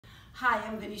Hi,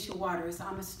 I'm Venetia Waters.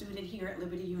 I'm a student here at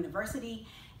Liberty University,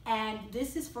 and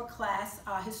this is for class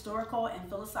Historical and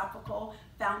Philosophical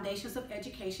Foundations of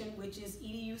Education, which is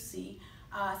EDUC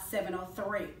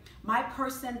 703. My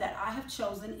person that I have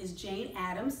chosen is Jane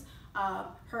Addams.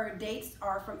 Her dates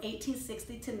are from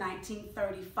 1860 to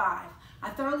 1935. I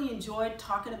thoroughly enjoyed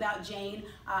talking about Jane.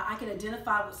 I can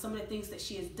identify with some of the things that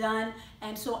she has done,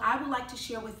 and so I would like to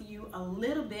share with you a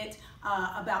little bit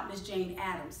about Miss Jane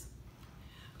Addams.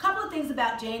 A couple of things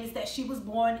about Jane is that she was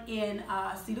born in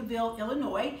Cedarville,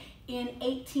 Illinois in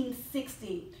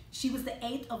 1860. She was the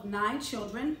 8th of 9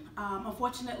 children.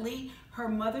 Unfortunately, her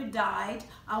mother died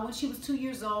when she was 2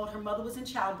 years old. Her mother was in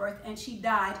childbirth, and she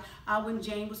died when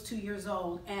Jane was 2 years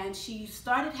old. And she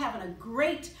started having a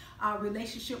great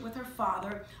relationship with her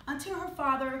father until her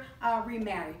father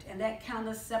remarried, and that kind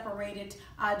of separated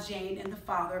Jane and the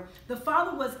father. The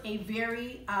father was a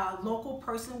very local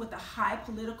person with a high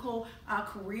political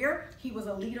career. He was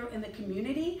a leader in the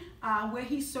community where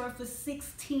he served for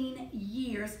 16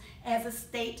 years as a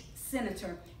state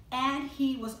senator, and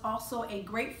he was also a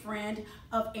great friend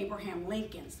of Abraham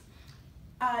Lincoln's.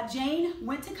 Jane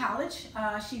went to college.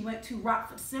 She went to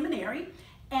Rockford Seminary,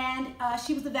 and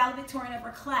she was the valedictorian of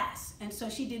her class, and so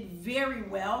she did very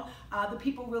well. The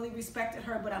people really respected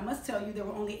her, but I must tell you there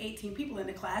were only 18 people in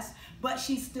the class, but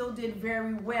she still did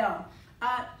very well.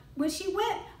 When she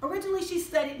went, originally she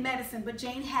studied medicine, but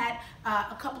Jane had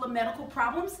a couple of medical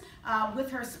problems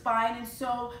with her spine, and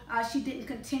so she didn't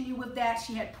continue with that.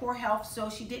 She had poor health, so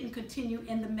she didn't continue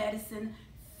in the medicine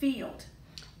field.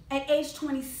 At age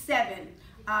 27,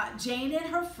 Jane and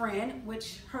her friend,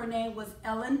 which her name was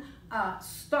Ellen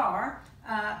Starr,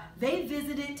 they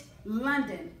visited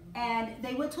London, and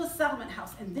they went to a settlement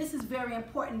house. And this is very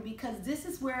important because this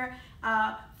is where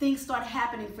things started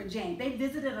happening for Jane. They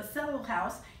visited a settlement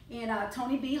house in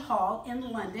Tony B. Hall in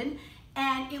London,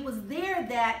 and it was there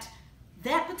that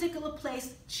that particular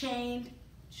place changed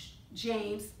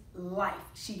Jane's life.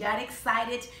 She got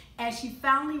excited, and she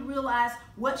finally realized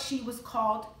what she was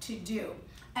called to do.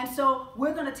 And so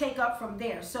we're going to take up from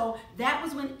there. So that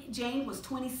was when Jane was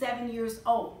 27 years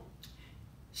old.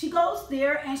 She goes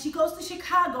there, and she goes to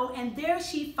Chicago, and there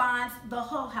she finds the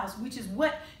Hull House, which is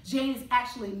what Jane is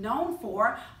actually known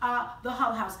for, the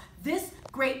Hull House. This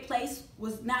great place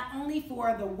was not only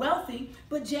for the wealthy,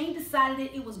 but Jane decided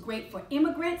it was great for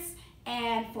immigrants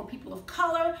and for people of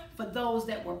color, for those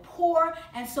that were poor.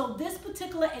 And so this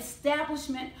particular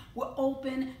establishment were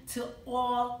open to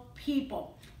all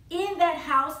people. In that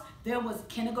house, there was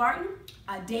kindergarten,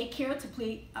 daycare to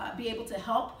be able to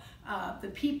help the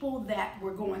people that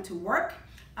were going to work.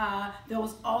 There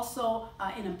was also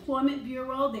an employment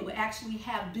bureau. They would actually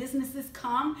have businesses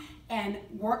come and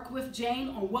work with Jane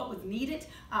on what was needed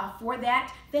for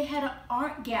that. They had an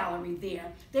art gallery there.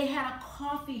 They had a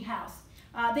coffee house.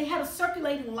 They had a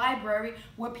circulating library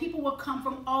where people would come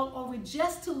from all over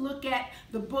just to look at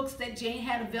the books that Jane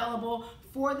had available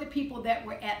for the people that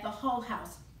were at the Hull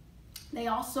House. They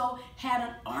also had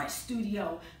an art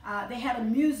studio, they had a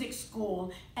music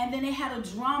school, and then they had a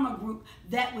drama group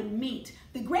that would meet.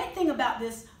 The great thing about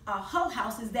this Hull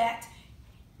House is that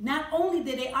not only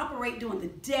did they operate during the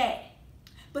day,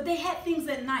 but they had things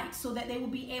at night so that they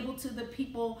would be able to, the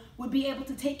people would be able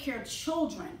to take care of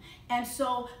children. And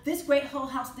so this great Hull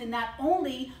House did not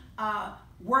only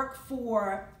work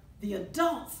for the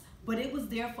adults, but it was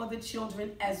there for the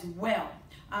children as well.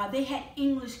 They had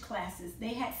English classes,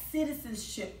 they had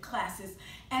citizenship classes,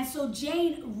 and so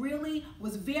Jane really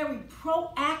was very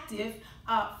proactive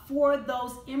for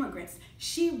those immigrants.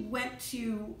 She went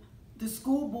to the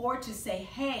school board to say,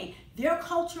 hey, their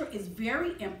culture is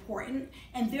very important,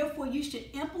 and therefore you should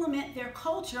implement their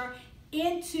culture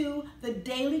into the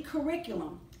daily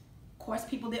curriculum. Of course,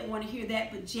 people didn't want to hear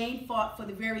that, but Jane fought for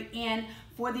the very end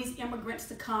for these immigrants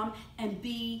to come and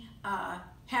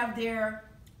have their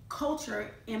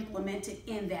culture implemented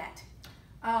in that.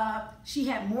 She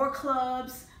had more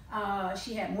clubs,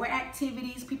 she had more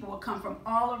activities, people would come from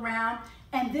all around,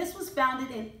 and this was founded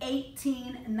in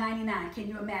 1899, can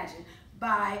you imagine,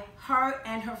 by her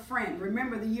and her friend.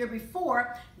 Remember, the year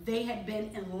before, they had been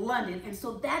in London, and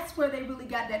so that's where they really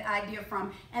got that idea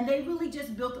from, and they really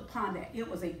just built upon that. It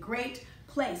was a great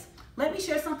place. Let me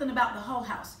share something about the Hull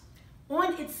House.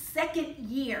 On its second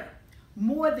year,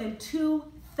 more than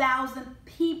 2,000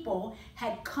 people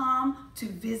had come to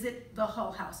visit the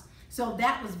Hull House. So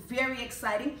that was very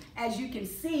exciting. As you can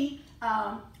see,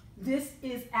 this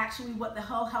is actually what the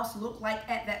Hull House looked like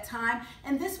at that time.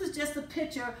 And this was just a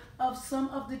picture of some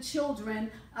of the children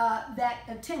that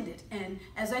attended. And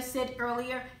as I said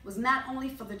earlier, it was not only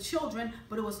for the children,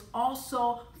 but it was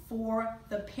also for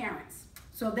the parents.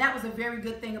 So that was a very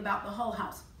good thing about the Hull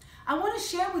House. I want to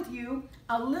share with you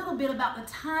a little bit about the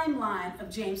timeline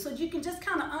of Jane so you can just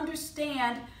kind of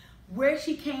understand where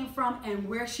she came from and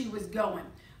where she was going.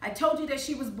 I told you that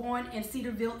she was born in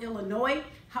Cedarville, Illinois,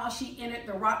 how she entered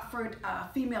the Rockford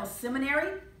Female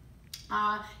Seminary.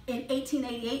 In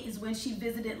 1888 is when she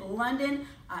visited London.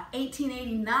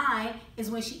 1889 is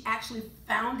when she actually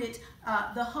founded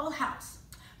the Hull House.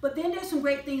 But then there's some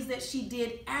great things that she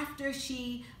did after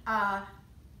she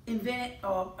invented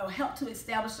or helped to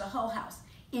establish the Hull House.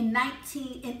 In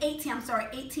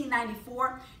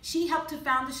 1894, she helped to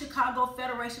found the Chicago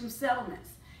Federation of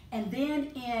Settlements. And then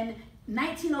in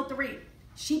 1903,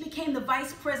 she became the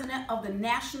vice president of the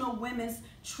National Women's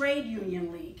Trade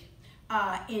Union League.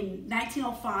 In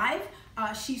 1905,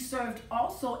 she served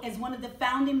also as one of the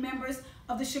founding members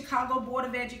of the Chicago Board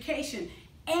of Education.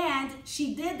 And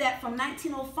she did that from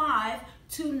 1905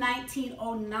 to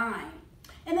 1909.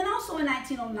 And then also in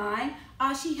 1909,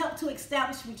 she helped to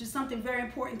establish, which is something very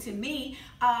important to me,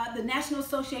 the National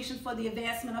Association for the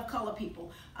Advancement of Colored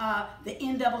People, the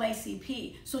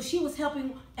NAACP. So she was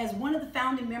helping as one of the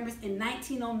founding members in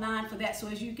 1909 for that. So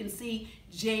as you can see,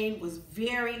 Jane was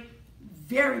very,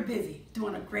 very busy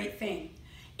doing a great thing.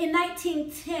 In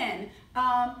 1910,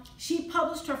 she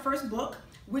published her first book,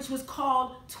 which was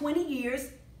called 20 Years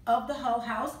of the Hull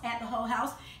House, at the Hull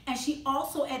House, and she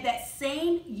also at that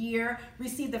same year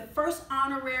received the first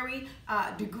honorary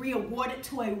degree awarded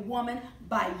to a woman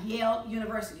by Yale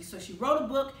University. So she wrote a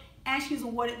book and she's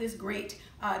awarded this great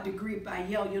degree by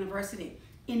Yale University.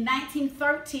 In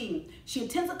 1913, she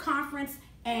attends a conference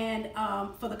and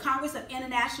for the Congress of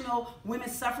International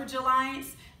Women's Suffrage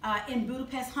Alliance in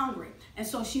Budapest, Hungary. And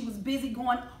so she was busy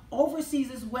going overseas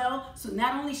as well. So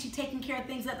not only is she taking care of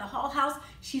things at the Hull House,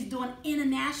 she's doing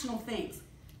international things.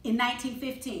 In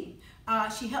 1915,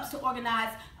 she helps to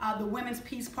organize the Women's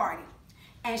Peace Party.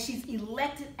 And she's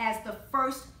elected as the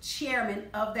first chairman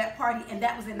of that party, and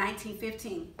that was in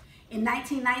 1915. In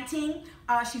 1919,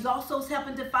 she's also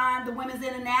helping to found the Women's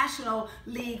International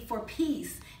League for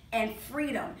Peace and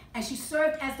Freedom. And she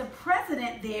served as the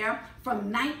president there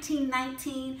from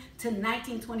 1919 to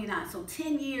 1929. So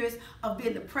 10 years of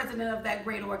being the president of that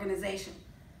great organization.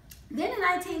 Then in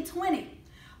 1920,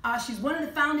 she's one of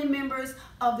the founding members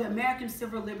of the American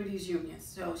Civil Liberties Union.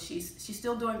 So she's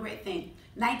still doing great things.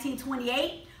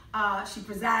 1928, she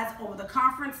presides over the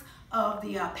conference of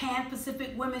the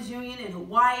Pan-Pacific Women's Union in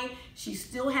Hawaii. She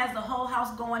still has the Hull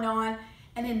House going on.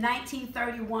 And in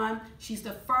 1931, she's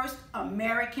the first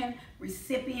American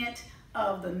recipient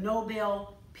of the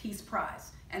Nobel Peace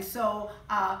Prize. And so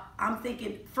I'm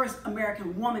thinking first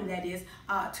American woman, that is,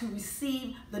 to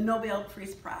receive the Nobel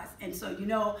Peace Prize. And so, you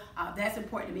know, that's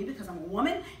important to me because I'm a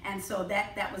woman. And so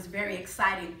that was very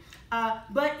exciting.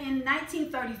 But in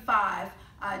 1935,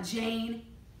 Jane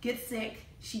gets sick.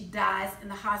 She dies in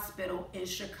the hospital in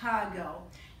Chicago.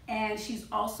 And she's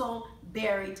also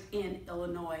buried in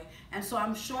Illinois. And so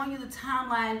I'm showing you the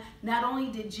timeline. Not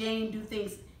only did Jane do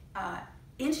things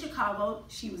in Chicago,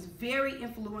 she was very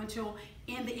influential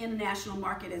in the international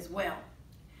market as well.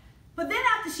 But then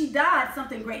after she died,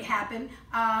 something great happened.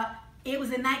 It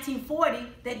was in 1940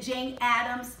 that Jane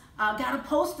Addams got a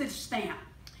postage stamp.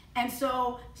 And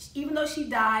so even though she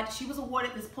died, she was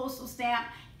awarded this postal stamp.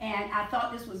 And I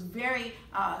thought this was very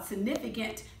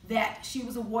significant that she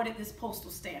was awarded this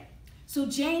postal stamp. So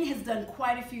Jane has done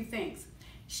quite a few things.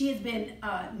 She has been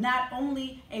not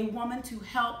only a woman to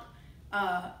help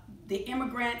the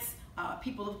immigrants,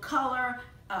 people of color,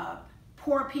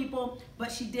 poor people,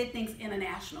 but she did things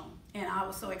international. And I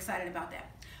was so excited about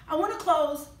that. I want to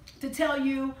close to tell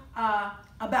you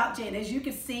about Jane. As you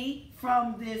can see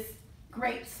from this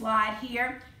great slide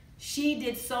here, she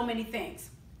did so many things.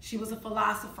 She was a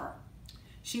philosopher.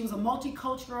 She was a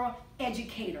multicultural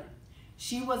educator.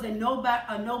 She was a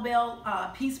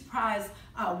Nobel Peace Prize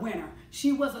winner.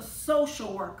 She was a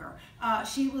social worker.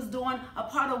 She was doing a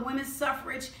part of women's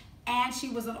suffrage, and she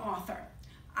was an author.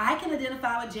 I can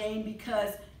identify with Jane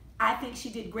because I think she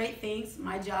did great things.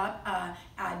 My job,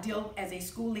 I deal as a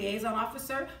school liaison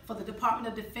officer for the Department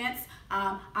of Defense.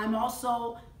 I'm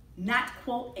also not,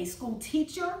 quote, a school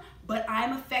teacher, but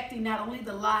I'm affecting not only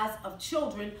the lives of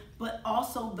children, but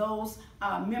also those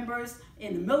members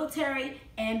in the military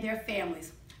and their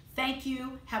families. Thank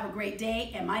you. Have a great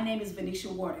day. And my name is Venetia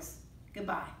Waters.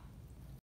 Goodbye.